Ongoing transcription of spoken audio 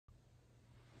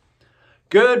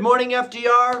Good morning,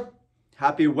 FDR.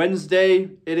 Happy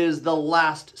Wednesday. It is the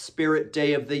last Spirit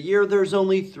Day of the year. There's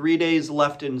only 3 days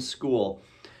left in school.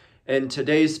 And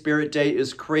today's Spirit Day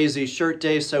is Crazy Shirt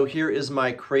Day. So here is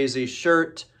my crazy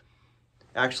shirt.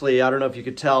 Actually, I don't know if you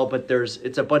could tell, but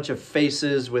it's a bunch of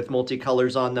faces with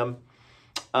multicolors on them.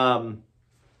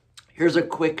 Here's a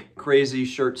quick crazy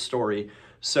shirt story.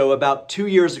 So about 2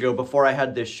 years ago, before I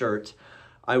had this shirt,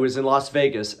 I was in Las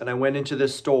Vegas and I went into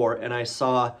this store and I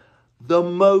saw the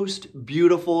most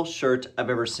beautiful shirt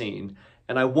I've ever seen.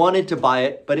 And I wanted to buy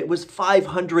it, but it was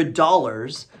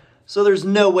 $500. So there's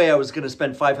no way I was going to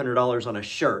spend $500 on a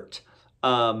shirt.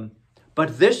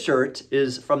 But this shirt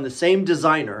is from the same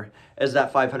designer as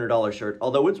that $500 shirt,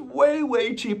 although it's way,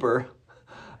 way cheaper.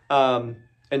 And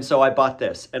so I bought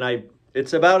this, and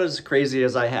it's about as crazy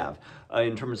as I have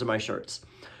in terms of my shirts.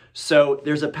 So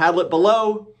there's a Padlet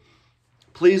below.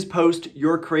 Please post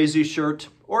your crazy shirt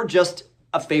or just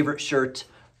a favorite shirt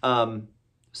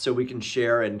so we can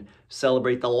share and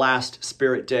celebrate the last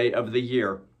Spirit Day of the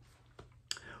year.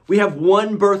 We have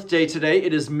one birthday today.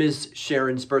 It is Miss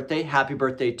Sharon's birthday. Happy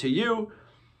birthday to you.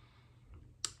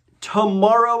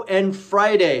 Tomorrow and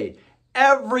Friday,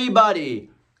 everybody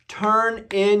turn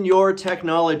in your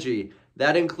technology.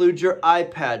 That includes your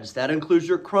iPads. That includes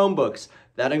your Chromebooks.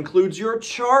 That includes your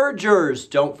chargers.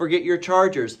 Don't forget your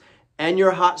chargers and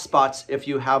your hotspots if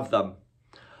you have them.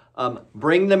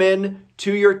 Bring them in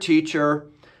to your teacher.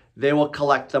 They will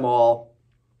collect them all.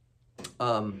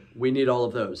 We need all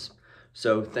of those.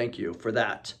 So thank you for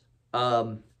that.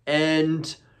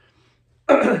 And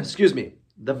excuse me,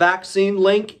 the vaccine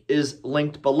link is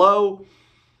linked below.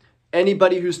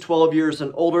 Anybody who's 12 years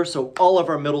and older, so all of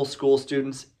our middle school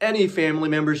students, any family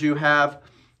members you have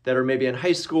that are maybe in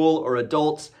high school or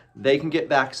adults, they can get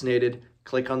vaccinated.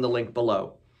 Click on the link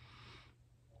below.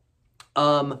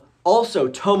 Also,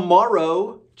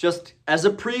 tomorrow, just as a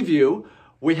preview,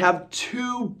 we have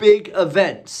two big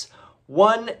events.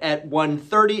 One at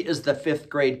 1:30 is the 5th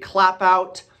grade clap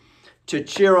out to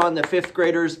cheer on the 5th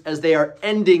graders as they are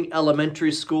ending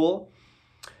elementary school.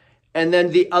 And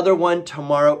then the other one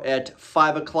tomorrow at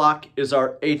 5 o'clock is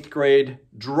our 8th grade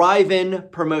drive-in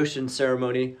promotion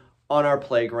ceremony on our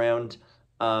playground.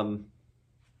 I'm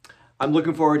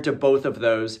looking forward to both of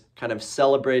those, kind of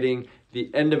celebrating the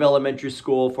end of elementary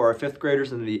school for our 5th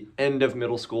graders and the end of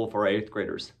middle school for our 8th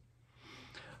graders.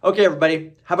 Okay,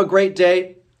 everybody, have a great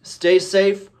day. Stay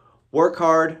safe, work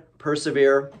hard,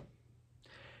 persevere,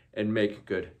 and make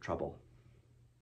good trouble.